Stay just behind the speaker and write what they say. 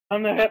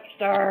I'm the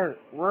hipster.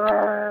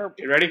 Roar.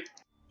 You ready?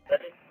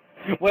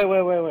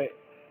 Wait.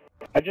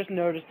 I just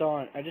noticed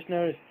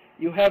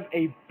you have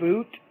a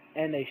boot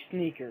and a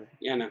sneaker.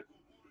 Yeah, no.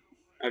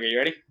 Okay, you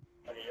ready?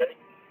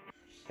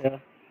 Yeah.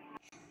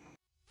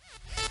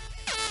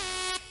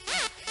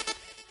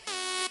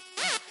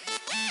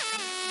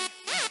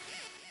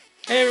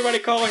 Hey everybody,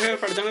 Caller here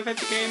for the Don't Affect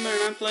the Gamer,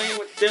 and I'm playing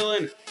with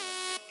Dylan.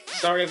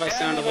 Sorry if I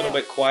sound a little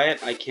bit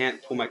quiet. I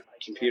can't pull my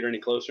computer any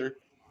closer.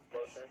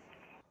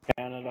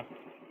 Canada.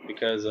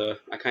 Because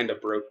I kind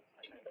of broke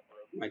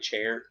my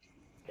chair.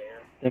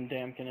 Them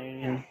damn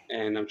Canadians.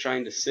 And I'm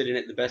trying to sit in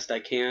it the best I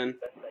can.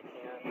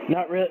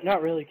 Not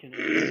really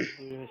Canadian.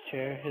 Due to his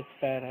chair, his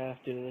fat ass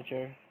due to the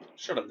chair.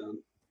 Shut up, Dylan.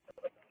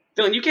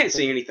 Dylan, you can't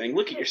see anything.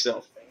 Look at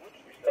yourself.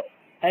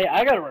 Hey,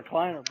 I got a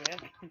recliner, man.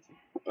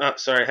 Oh,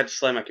 sorry, I had to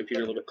slide my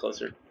computer a little bit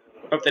closer.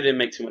 Hope that didn't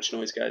make too much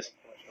noise, guys.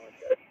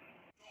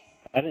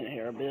 I didn't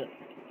hear a bit.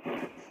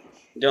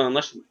 Dylan,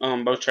 let's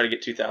both try to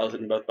get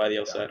 2,000 both by the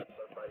outside.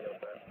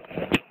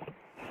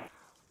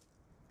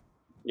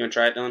 You wanna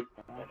try it, Dylan?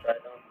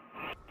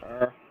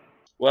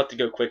 We'll have to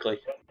go quickly.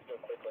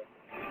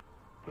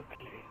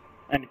 Quickly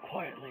and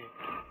quietly,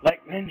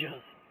 like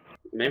ninjas.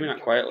 Maybe not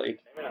quietly.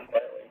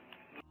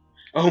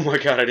 Oh my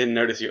god, I didn't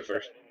notice you at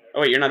first. Oh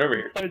wait, you're not over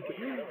here.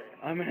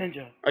 I'm a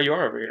ninja. Oh, you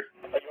are over here.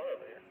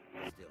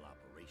 Still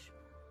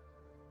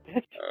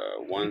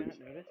operational. 1,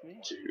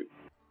 2,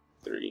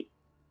 3,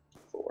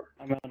 4.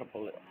 I'm out of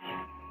bullets.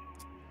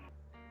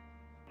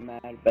 I'm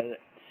out of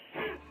bullets.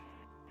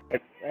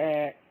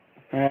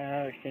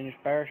 Can you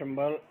spare some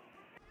bullets?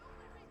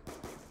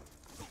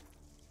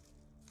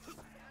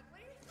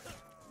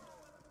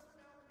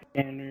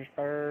 Can you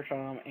spare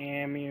some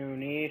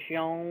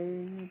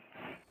ammunition?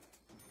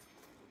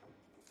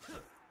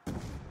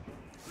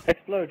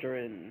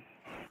 Explosion.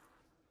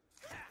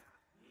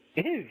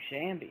 Ew,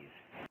 shambies.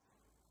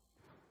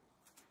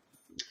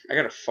 I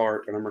got a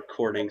fart, but I'm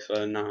recording, so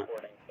I'm not.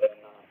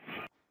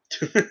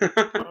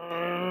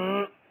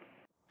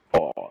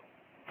 Oh,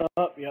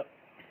 yep.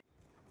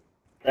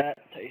 That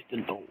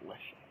tasted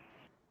delicious.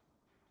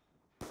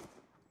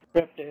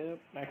 Wrapped up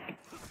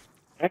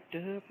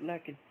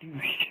like a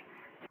douche.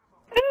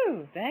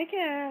 Ooh, thank you,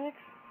 Alex.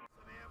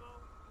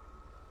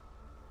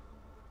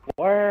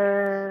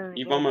 Where's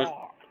You've the almost.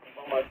 box?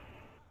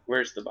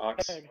 Where's the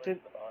box? I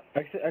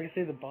can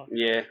see the box.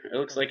 Yeah, it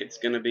looks like it's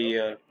gonna be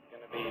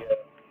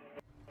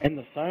In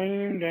the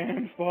same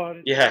damn spot.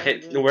 yeah,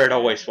 hit where it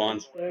always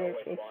spawns.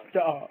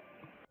 Stop.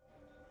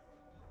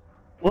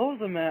 What was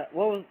the map?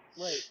 Wait,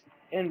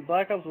 in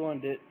Black Ops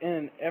 1,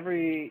 in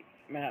every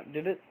map,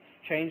 did it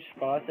change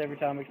spots every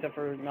time except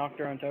for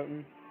Nocturne and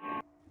Totem?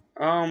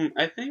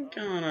 I think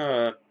on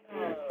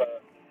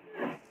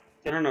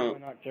I don't know.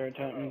 Nocturne and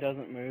Totem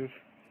doesn't move.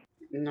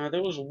 No,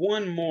 there was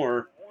one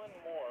more.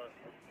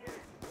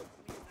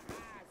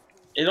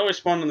 It always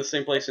spawned in the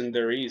same place in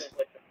Dariz.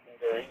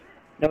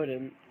 No, it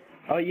didn't.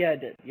 Oh, yeah,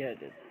 it did. You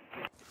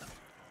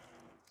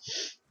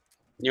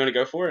You wanna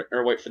go for it,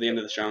 or wait for the end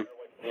of the round?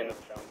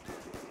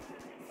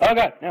 Oh,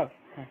 God, no.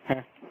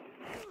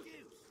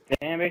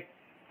 Bambi.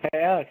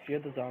 Hey, Alex, you're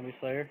the zombie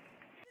slayer.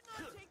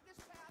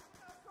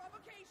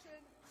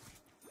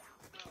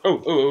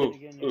 Oh.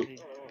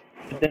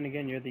 Then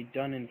again, you're the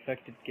done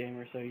infected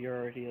gamer, so you're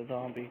already a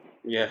zombie.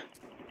 Yeah.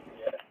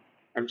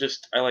 I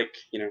like,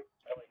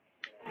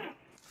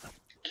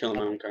 killing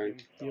my own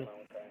kind. You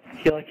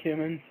like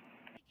humans?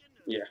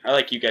 Yeah, I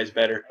like you guys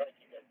better.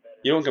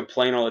 You don't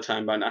complain all the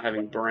time about not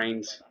having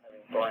brains.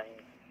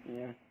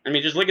 Yeah. I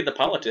mean, just look at the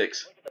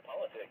politics.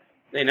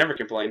 They never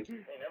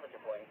complain.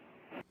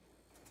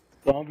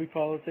 Zombie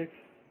politics?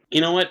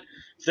 You know what?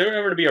 If there were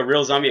ever to be a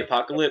real zombie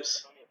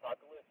apocalypse,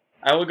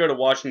 I would go to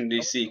Washington,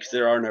 D.C., because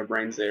there are no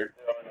brains there.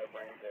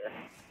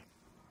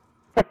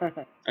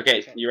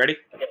 Okay, you ready?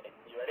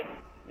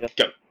 Yep.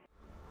 Go.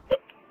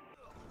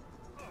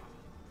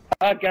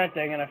 Oh, god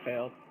dang it, I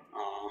failed.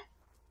 Aw.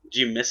 Did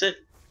you miss it?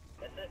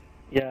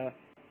 Yeah.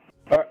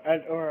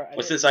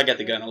 Well, since I got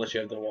the gun, I'll let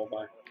you have the wall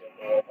by.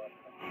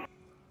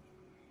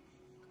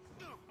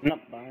 I'm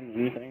not buying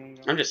anything.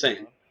 I'm just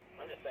saying.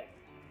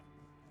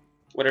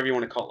 Whatever you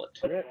want to call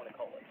it.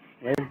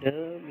 Red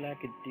dub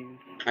like a deuce.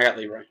 I got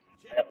Leroy.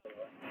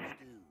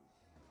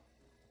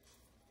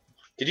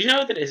 Did you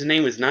know that his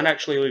name is not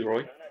actually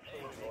Leroy?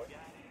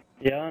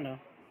 Yeah, I know.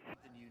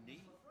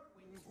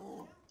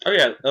 Oh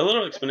yeah, a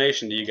little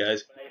explanation to you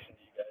guys.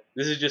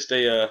 This is just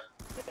a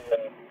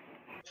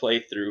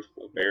playthrough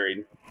of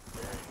Buried.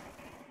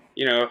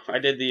 You know, I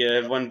did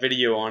the one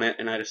video on it,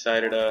 and I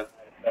decided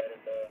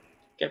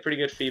get pretty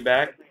good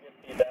feedback.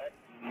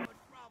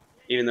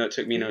 Even though it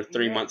took me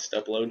 3 months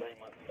to upload.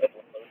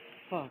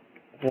 Fuck.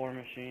 War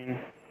Machine.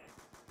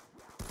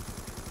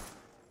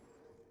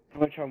 I'm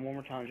gonna try one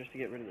more time just to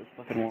get rid of this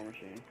fucking War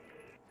Machine.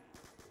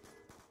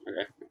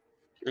 Okay.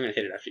 I'm gonna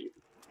hit it after you.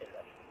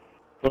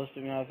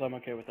 Ballistic knives, I'm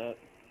okay with that.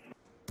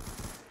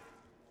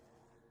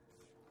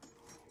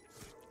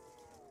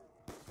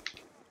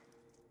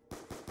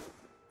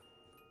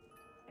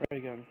 Ray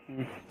gun.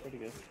 Pretty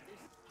good.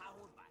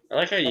 I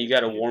like how you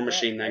got a War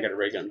Machine and I got a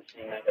ray gun.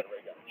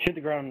 Shoot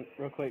the ground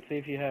real quick. See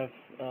if you have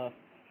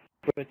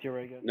with your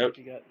ray gun. Nope.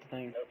 If you got the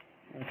thing.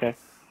 Okay.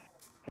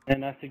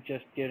 And I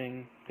suggest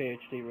getting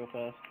PhD real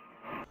fast.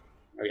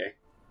 Okay.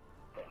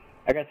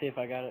 I gotta see if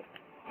I got it.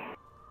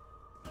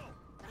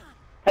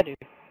 I do.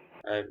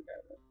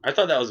 I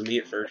thought that was me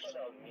at first.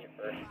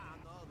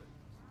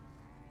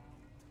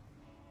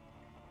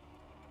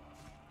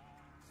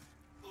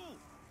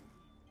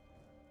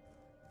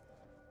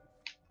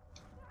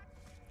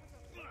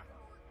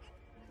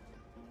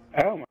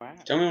 Oh my.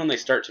 Tell me when they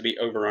start to be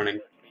overrunning.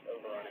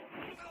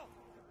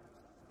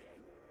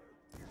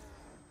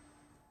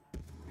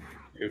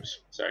 Oops,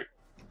 sorry.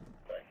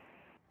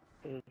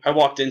 I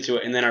walked into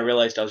it and then I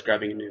realized I was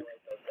grabbing a nuke.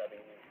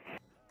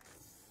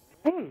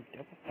 Ooh,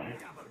 double fire.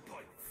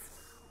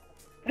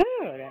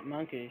 Ooh, I got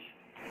monkeys.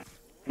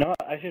 No,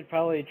 I should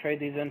probably trade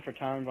these in for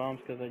time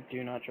bombs because I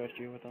do not trust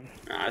you with them.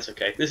 Nah, that's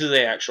okay. This is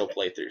a actual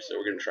playthrough, so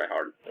we're gonna try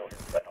hard.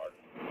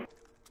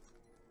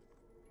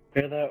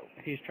 Hear that?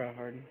 He's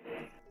tryharding.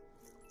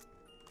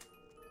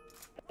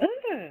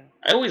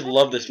 I always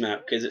love this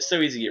map because it's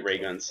so easy to get ray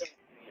guns.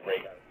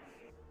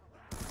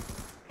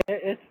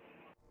 It's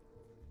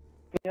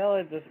I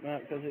like this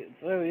map because it's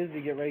so easy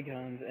to get ray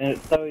guns and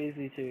it's so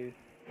easy to.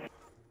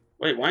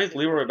 Wait, why is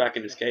Leroy back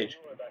in his cage?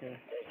 Okay.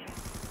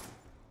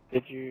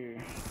 Did you?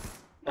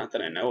 Not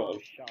that I know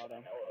of. Shot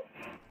him.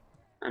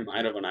 I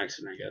might have on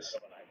accident, I guess.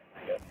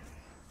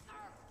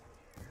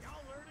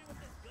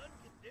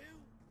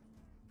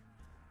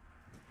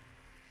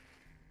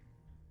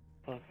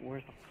 Fuck,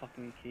 where's the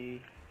fucking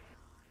key?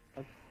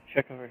 Let's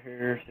check over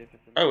here, see if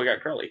it's in. Oh, we got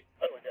Curly.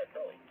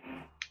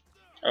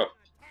 Oh.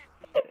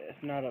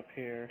 It's not up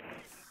here.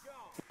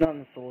 It's not in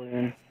the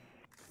saloon.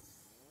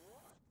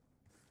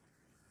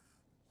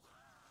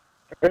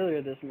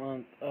 Earlier this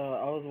month, I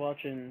was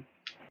watching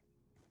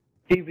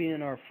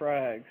TBNR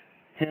Frags.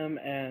 Him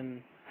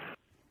and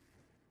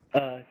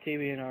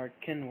TBNR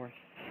Kenworth.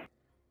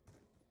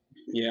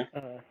 Yeah.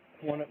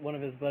 One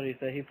of his buddies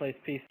that he plays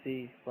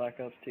PC Black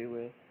Ops 2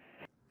 with.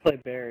 Play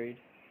Buried.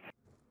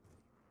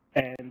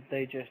 And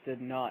they just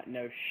did not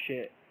know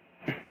shit.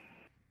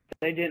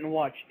 They didn't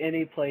watch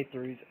any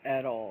playthroughs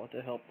at all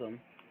to help them.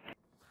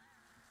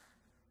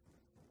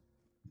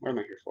 What am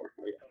I here for?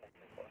 Oh,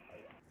 yeah.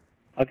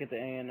 I'll get the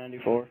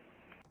AN-94.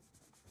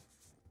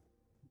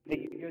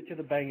 Hey, you go to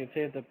the bank and see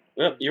if the...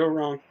 Yep, you were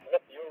wrong.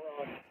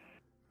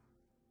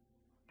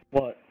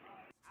 What?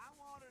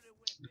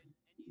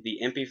 The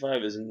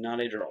MP5 is not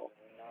a draw.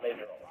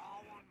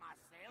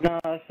 No,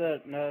 I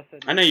said...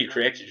 I know you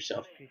corrected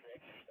yourself.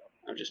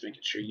 I'm just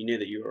making sure you knew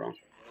that you were wrong.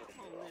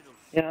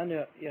 Yeah, I knew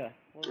it, yeah.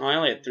 Oh, I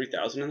only had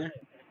 3,000 in there?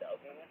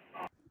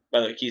 By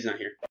the way, key's not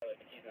here.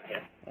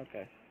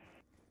 Okay.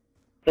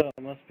 So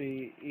it must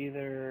be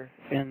either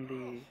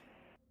in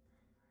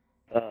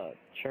the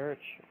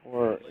church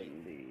or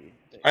in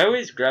the... I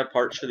always grab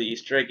parts for the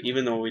Easter egg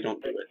even though we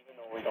don't do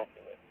it.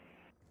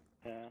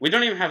 Yeah. We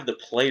don't even have the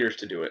players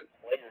to do it.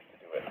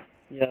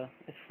 Yeah,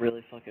 it's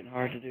really fucking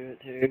hard to do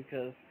it too,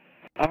 because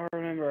I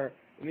remember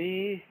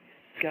me,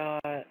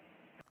 Scott,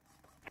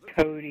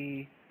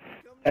 Cody,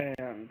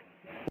 and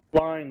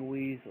Flying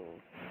Weasels.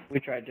 We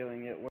tried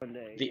doing it one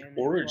day. The and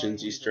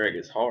Origins Flying Easter egg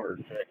Weasels- is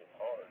hard.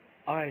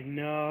 I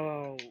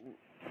know.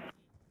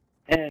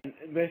 And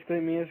basically,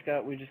 me and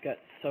Scott, we just got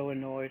so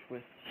annoyed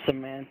with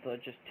Samantha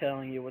just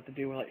telling you what to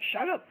do. We're like,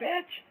 shut up,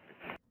 bitch!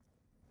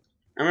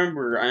 I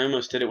remember I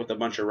almost did it with a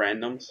bunch of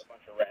randoms.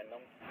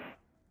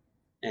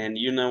 And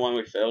you know why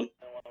we failed?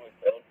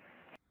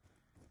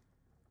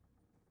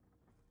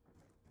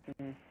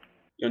 Mhm.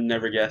 You'll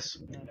never guess.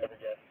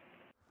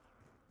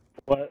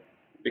 What?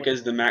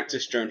 Because the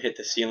Maxis drone hit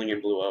the ceiling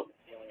and blew up.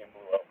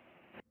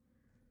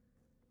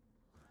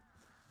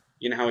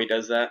 You know how he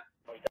does that?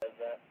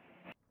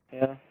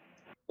 Yeah.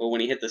 Well,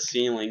 when he hit the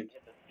ceiling,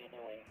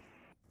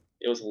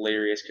 it was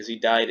hilarious because he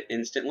died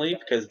instantly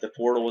because the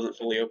portal wasn't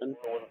fully open.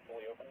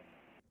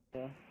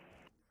 Yeah.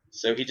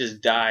 So he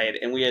just died,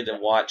 and we had to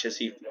watch as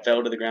he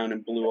fell to the ground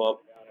and blew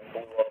up,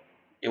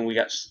 and we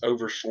got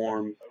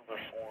overswarmed.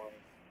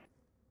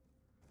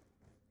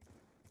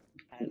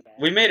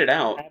 We made it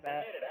out,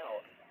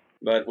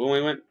 but when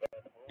we went,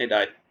 it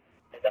died.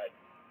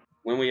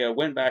 When we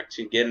went back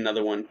to get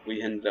another one,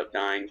 we ended up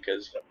dying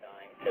because,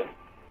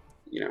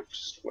 you know,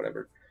 just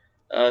whatever.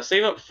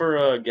 Save up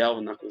for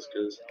Galvin Knuckles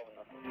because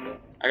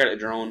I got it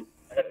drawn.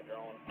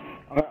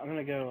 I'm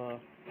gonna go,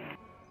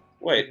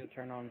 Wait, I'm gonna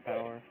turn on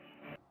power.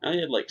 I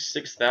only had like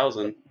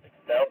 6,000.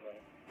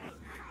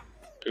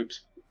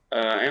 Oops.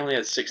 I only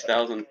had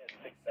 6,000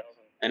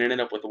 and ended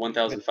up with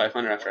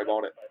 1,500 after I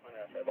bought it.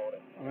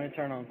 I'm gonna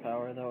turn on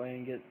power that way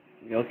and get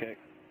go kick.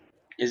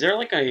 Is there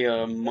like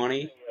a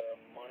money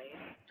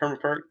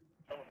perma-perk?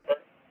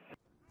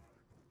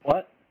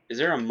 What? Is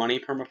there a money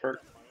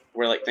perma-perk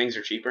where like things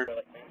are cheaper?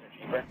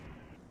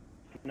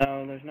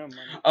 No, there's no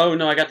money. Oh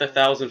no, I got the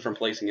 1,000 from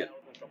placing it.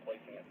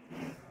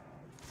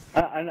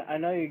 I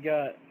know you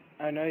got.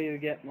 I know you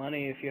get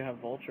money if you have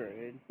Vulture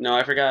Aid. No,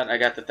 I forgot. I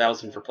got the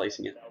 1,000 for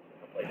placing it.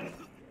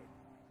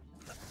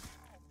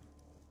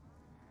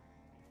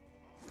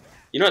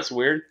 You know what's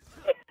weird?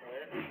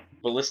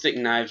 Ballistic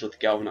knives with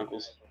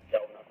galvanuckles.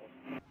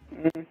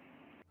 I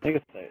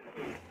could say it.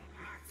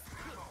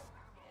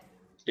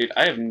 Dude,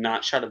 I have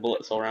not shot a bullet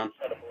this whole round.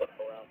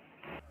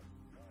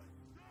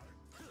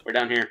 We're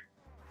down here.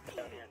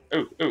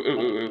 Ooh, ooh, ooh,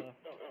 ooh, ooh.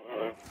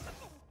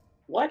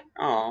 What?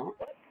 Aw.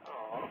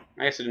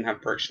 I guess I didn't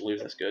have perks to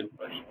lose. That's good.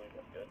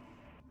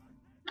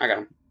 I got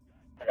him.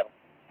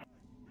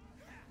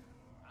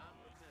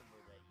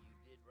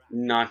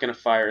 Not gonna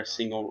fire a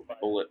single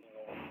bullet.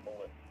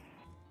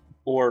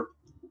 Or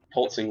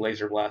pulsing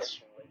laser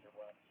blast.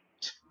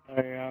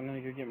 Alright, I'm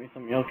gonna go get me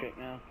some meal cake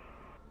now.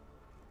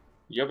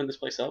 You open this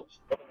place up?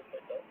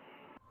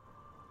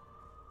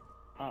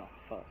 Oh,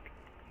 fuck.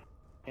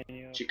 Can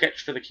you... Did you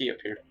catch for the key up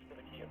here?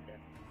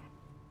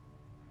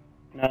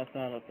 No, it's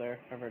not up there.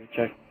 I've already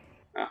checked.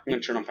 Ah, I'm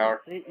gonna turn on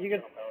power. See, you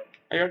could...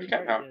 I already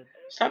got power. Did.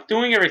 Stop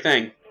doing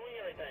everything!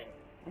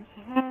 I'm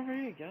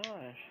sorry, gosh.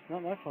 It's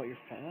not my fault you're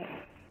fat.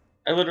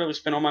 I literally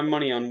spent all my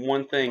money on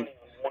one thing.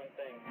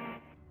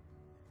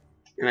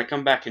 And I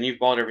come back and you've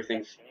bought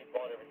everything.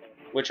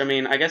 Which, I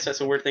mean, I guess that's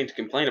a weird thing to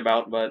complain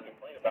about, but...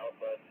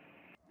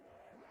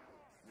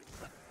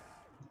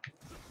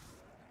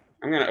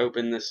 I'm gonna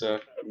open this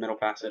middle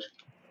passage.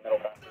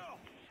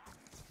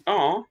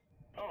 Aw.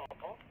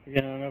 You're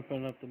gonna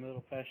open up the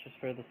middle passages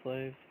for the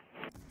slaves.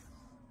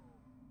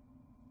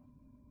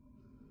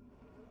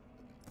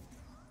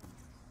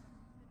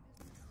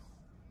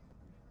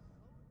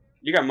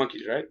 You got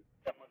monkeys, right?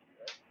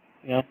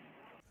 Yeah.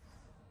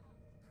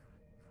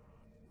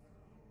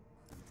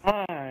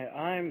 Hi,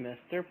 I'm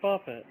Mr.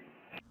 Puppet.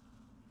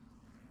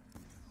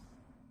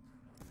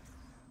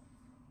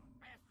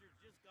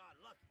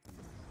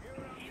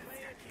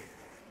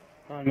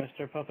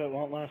 Mr. Puppet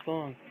won't last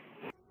long.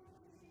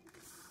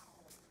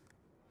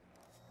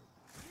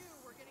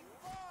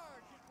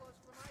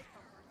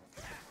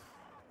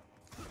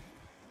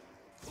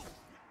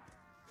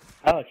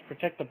 Alex,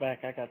 protect the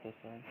back. I got this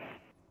thing.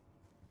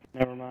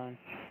 Never mind.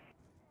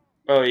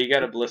 Oh, you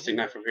got a ballistic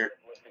knife over here.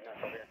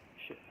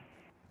 Shit.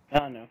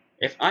 Ah, no.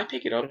 If I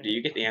pick it up, do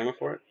you get the ammo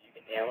for it?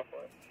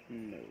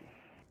 No,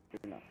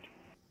 you're not.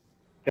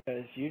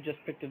 Because you just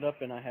picked it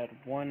up and I had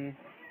one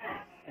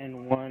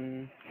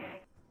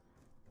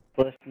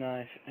ballistic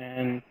knife,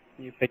 and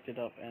you picked it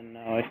up and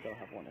now I still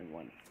have 1 and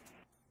 1.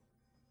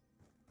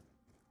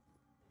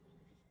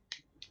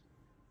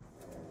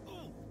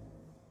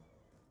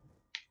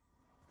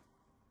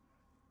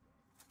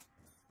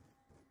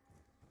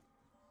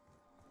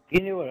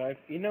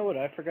 You know what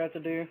I forgot to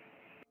do?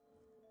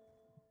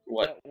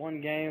 What? That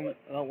one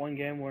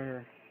game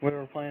where we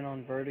were playing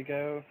on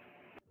Vertigo,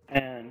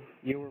 and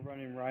you were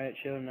running Riot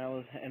Shield,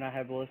 and I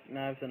had ballistic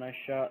knives, and I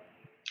got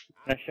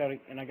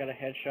a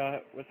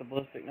headshot with the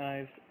ballistic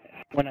knives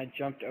when I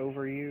jumped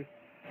over you,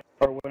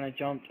 or when I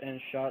jumped and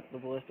shot the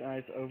ballistic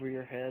knives over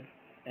your head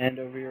and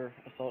over your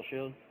assault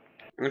shield.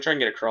 I'm gonna try and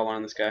get a crawler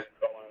on this guy.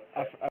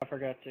 I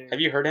forgot to. Have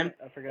you heard him?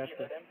 I forgot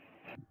to.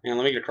 Yeah,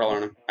 let me get a crawler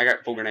on him. I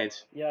got full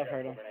grenades. Yeah, I've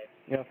heard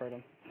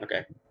him.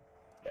 Okay.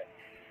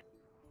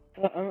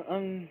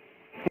 I'm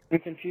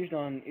confused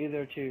on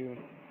either to.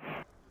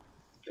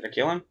 Did I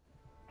kill him?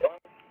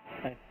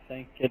 I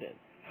think it is.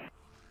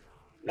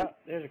 Oh,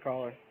 there's a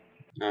crawler.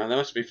 That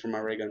must be from my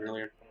ray gun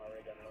earlier.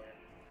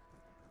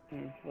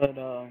 But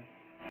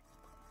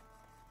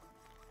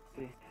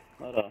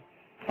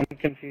I'm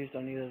confused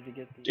on either to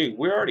get the. Dude,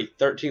 we're already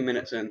 13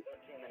 minutes in.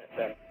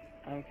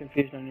 I'm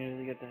confused on either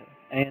to get the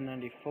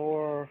AN-94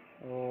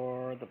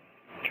 or the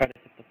try to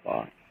hit the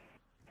box.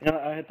 You know,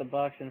 I hit the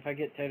box, and if I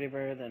get teddy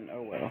bear, then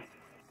oh well.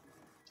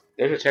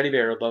 There's a teddy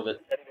bear above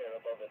it.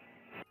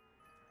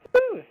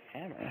 Ooh,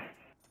 hammer.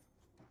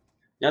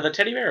 Now, the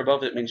teddy bear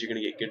above it means you're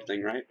gonna get good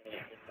thing, right?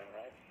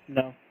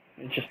 No,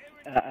 it just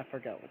I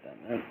forgot what that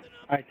meant.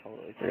 I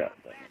totally forgot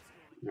what that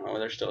meant. No,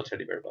 there's still a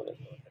teddy bear above it.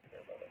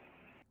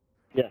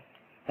 Yeah,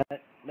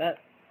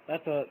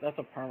 that's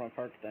a perma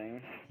perk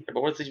thing. Yeah,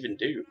 but what does it even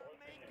do?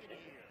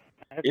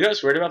 You know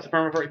what's weird about the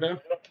perma perk though?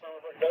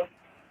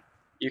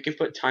 You can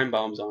put time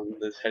bombs on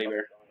the teddy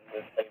bear.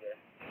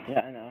 Yeah,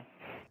 I know.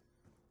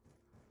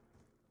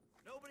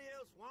 Nobody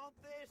else want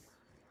this?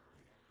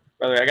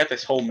 By the way, I got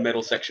this whole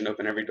middle section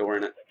open, every door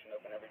in it.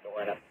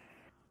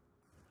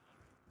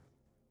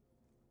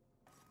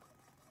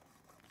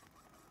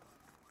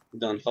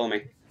 Done. Follow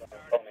me.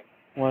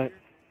 What?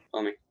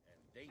 Follow me.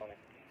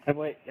 Hey,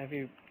 wait, have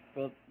you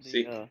built the,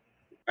 See?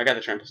 I got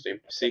the trample steam.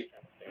 See?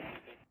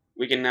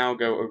 We can now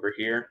go over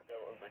here.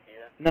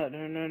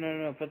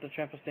 No, put the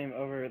trample steam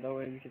over, that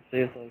way we can see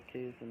if those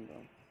keys and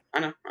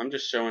I know, I'm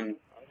just showing.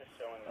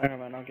 Oh, never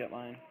mind, I'll get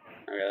mine.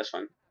 Okay, that's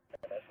fine.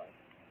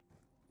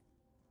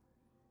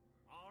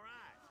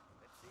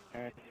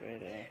 Alright,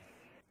 sweet,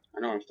 I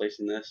know I'm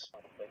placing this.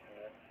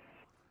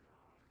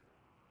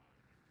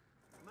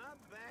 My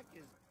back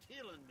is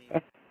killing me.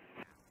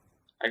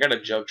 I got a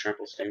jug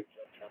trample steam.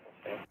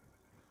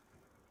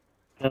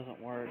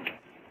 Doesn't work.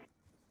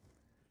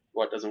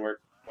 What doesn't work?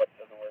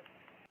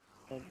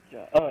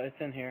 Oh, it's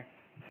in here.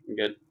 I'm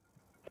good.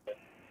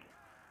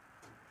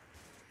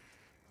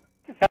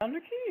 I found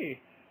a key!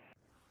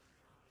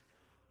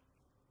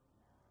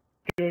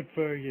 Good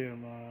for you,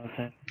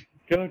 Martin.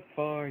 Good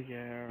for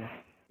you.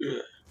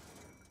 Ugh.